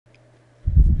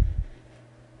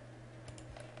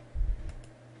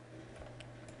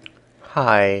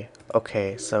Hi,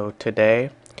 okay, so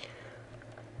today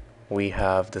we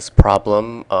have this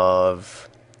problem of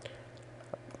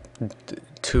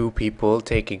two people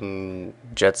taking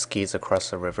jet skis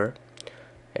across a river,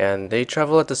 and they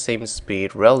travel at the same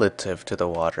speed relative to the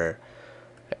water.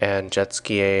 And jet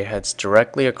ski A heads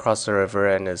directly across the river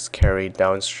and is carried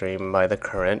downstream by the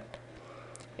current.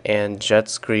 And jet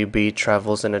ski B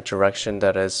travels in a direction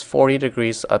that is 40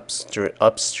 degrees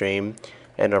upstream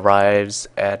and arrives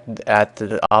at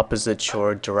the opposite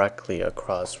shore directly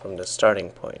across from the starting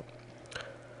point.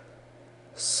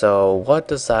 So what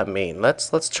does that mean?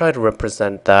 Let's try to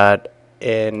represent that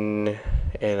in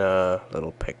a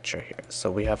little picture here.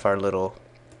 So we have our little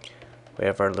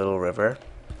river,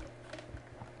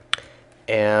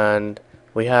 and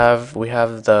we have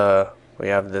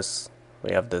this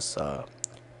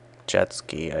jet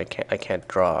ski. I can't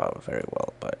draw very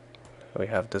well, but we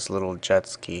have this little jet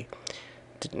ski.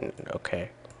 Okay,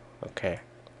 okay.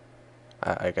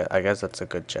 I guess that's a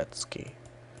good jet ski.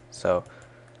 So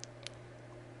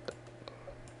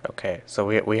okay, so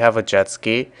we have a jet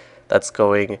ski that's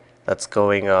going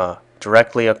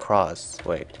directly across.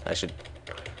 Wait, I should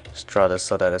just draw this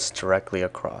so that it's directly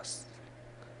across.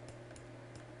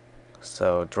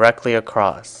 So directly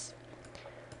across.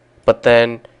 But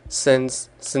then since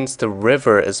the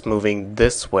river is moving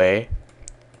this way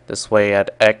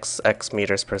at x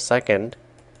meters per second,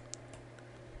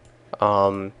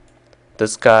 um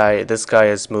this guy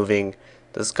is moving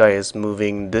this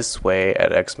way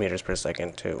at x meters per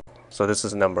second too. So this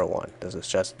is number one. This is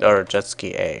jet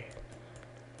ski A.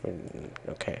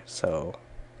 Okay, so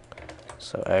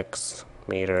x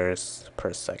meters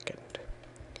per second.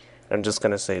 I'm just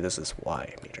gonna say this is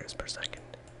y meters per second.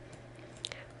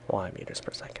 Y meters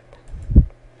per second.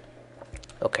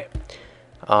 Okay.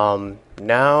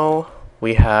 Now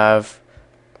we have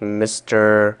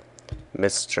Mr.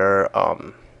 Mr.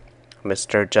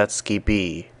 Jet Ski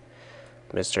B.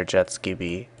 Mr. Jet Ski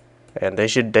B. And they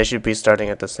should be starting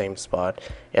at the same spot.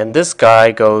 And this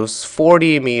guy goes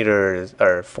 40 meters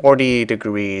or 40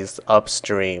 degrees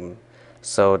upstream.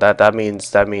 So that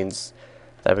means this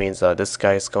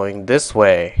guy is going this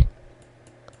way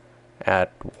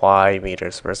at y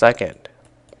meters per second.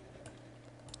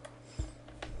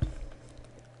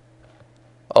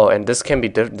 Oh, and this can be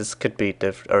this could be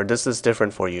or this is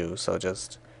different for you, so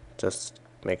just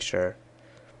make sure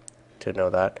to know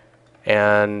that.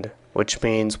 And which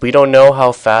means we don't know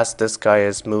how fast this guy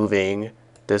is moving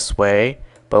this way,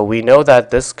 but we know that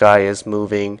this guy is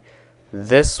moving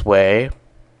this way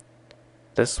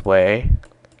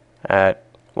at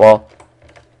well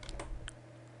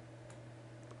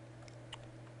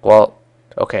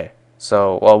okay.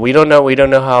 So we don't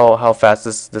know how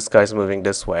fast this guy's moving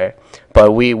this way,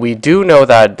 but we do know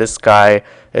that this guy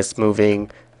is moving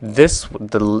to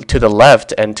the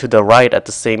left and to the right at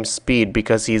the same speed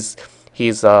because he's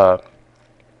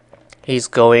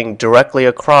going directly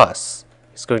across.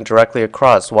 He's going directly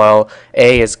across while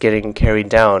A is getting carried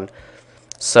down.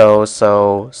 So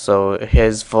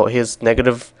his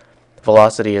negative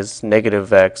velocity is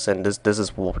negative x, and this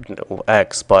is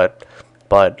x, but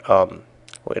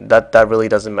that really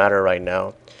doesn't matter right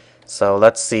now. So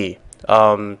let's see.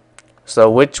 So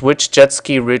which jet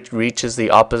ski reaches the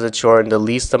opposite shore in the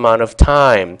least amount of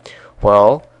time?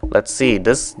 Well, let's see.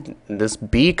 This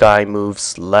B guy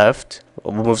moves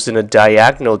in a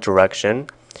diagonal direction,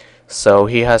 so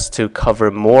he has to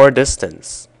cover more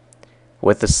distance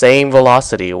with the same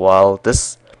velocity, while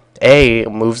this A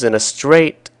moves in a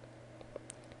straight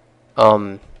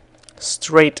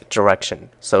direction,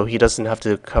 so he doesn't have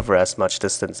to cover as much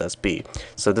distance as B.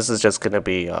 So this is just gonna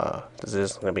be A.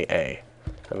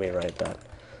 Let me write that.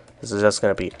 This is just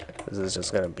gonna be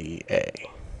A.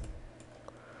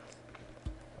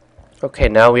 Okay,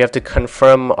 now we have to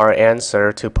confirm our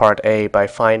answer to part A by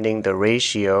finding the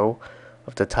ratio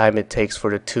of the time it takes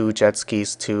for the two jet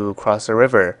skis to cross a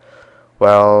river.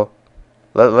 Well,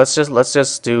 let's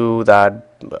just do that.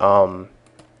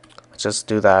 Let's just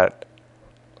do that.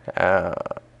 To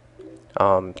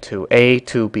A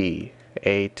to B.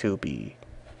 A to B.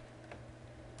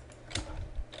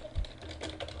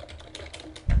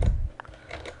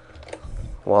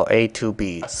 Well, A to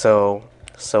B. So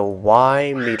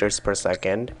y meters per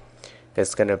second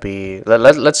is gonna be.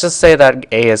 Let's just say that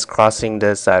A is crossing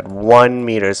this at 1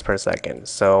 meters per second.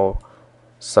 So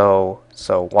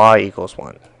y equals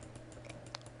 1.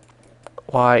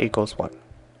 Y equals 1.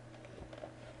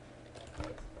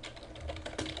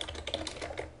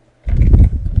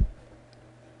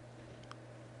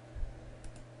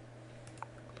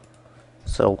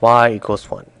 So y equals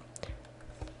 1.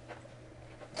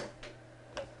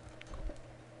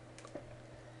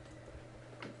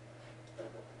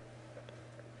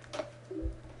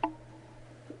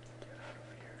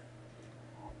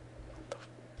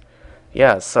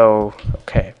 Yeah, so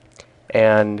okay.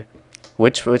 And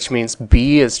which means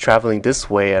B is traveling this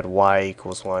way at y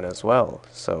equals 1 as well.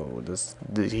 So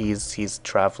he's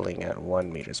traveling at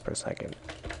 1 meters per second.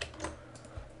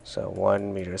 So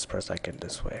 1 meters per second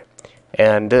this way.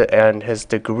 And his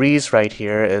degrees right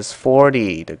here is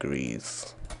 40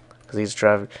 degrees. Cuz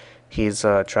he's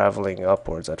traveling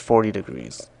upwards at 40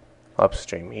 degrees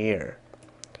upstream here.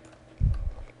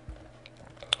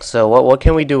 So what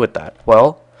can we do with that?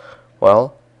 Well,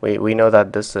 we know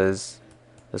that this is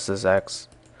x.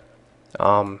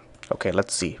 Okay,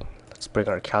 let's see. Let's bring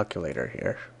our calculator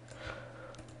here.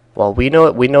 Well, we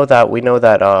know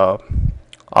that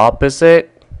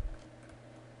opposite.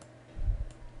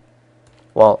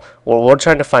 Well, we're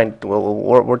trying to find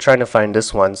we're trying to find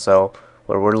this one. So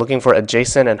we're looking for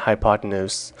adjacent and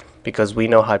hypotenuse because we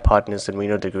know hypotenuse and we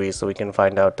know degree, so we can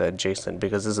find out the adjacent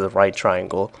because this is a right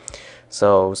triangle.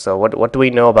 So what do we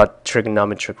know about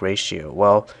trigonometric ratio?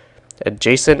 Well,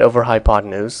 adjacent over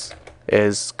hypotenuse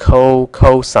is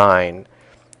cosine.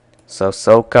 So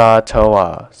soka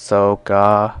toa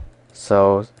soka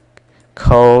so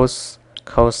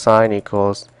cosine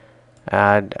equals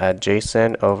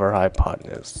adjacent over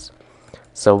hypotenuse.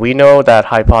 So we know that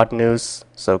hypotenuse,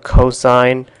 so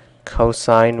cosine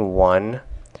 1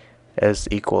 is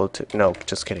equal to, no,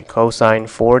 just kidding, cosine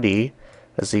 40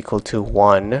 is equal to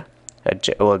 1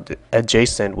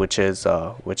 adjacent, which is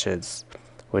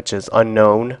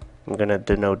unknown. I'm gonna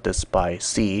denote this by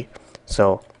C.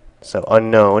 So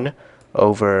unknown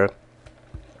over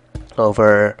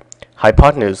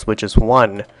hypotenuse, which is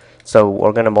 1. So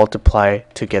we're gonna multiply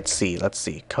to get C. Let's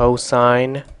see,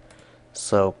 cosine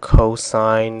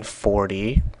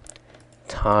 40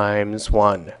 times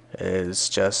 1 is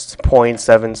just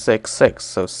 0.766.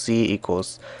 So C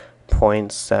equals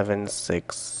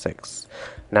 0.766.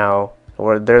 Now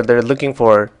they're looking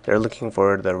for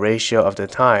the ratio of the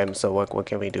time. So what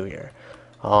can we do here?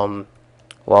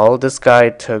 Well, this guy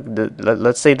took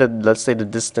let's say the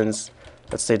distance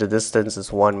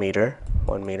is 1 meter.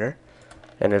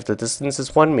 And if the distance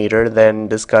is 1 meter, then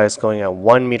this guy is going at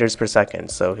 1 meters per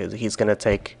second. So he's gonna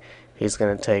take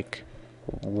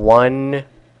 1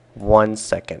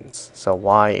 seconds. So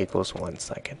y equals 1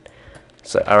 second.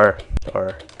 So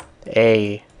or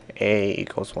a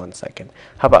equals 1 second.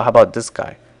 How about this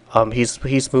guy?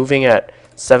 He's moving at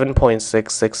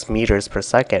 7.66 meters per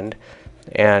second,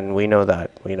 and we know that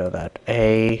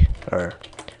a, or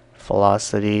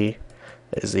velocity,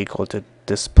 is equal to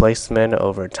displacement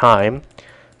over time.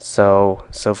 So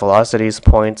velocity is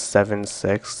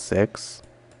 0.766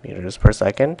 meters per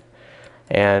second,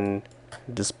 and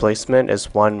displacement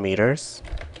is 1 meters.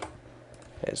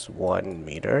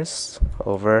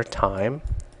 Over time.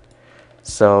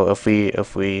 So if we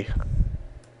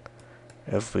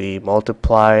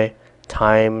multiply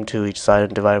time to each side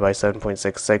and divide by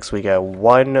 7.66, we get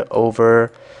 1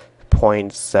 over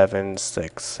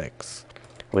 0.766,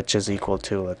 which is equal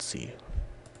to, let's see,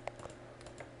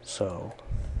 so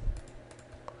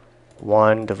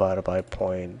 1 divided by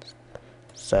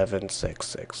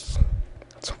 0.766.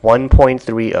 It's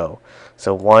 1.30.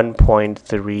 So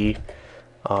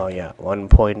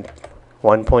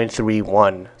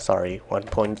 1.31. Sorry,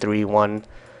 1.31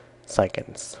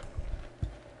 seconds.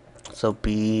 So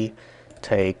B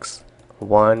takes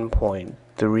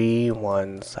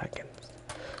 1.31 seconds.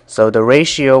 So the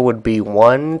ratio would be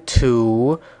 1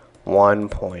 to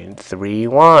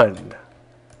 1.31.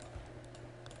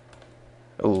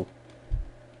 Ooh.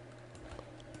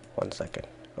 1 second.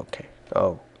 Okay.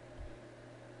 Oh.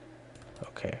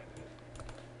 Okay.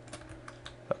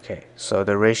 Okay. So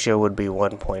the ratio would be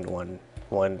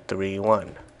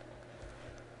 1.1131.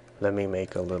 Let me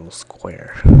make a little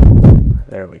square.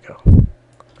 There we go.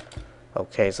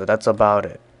 Okay, so that's about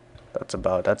it.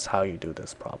 That's how you do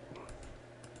this problem.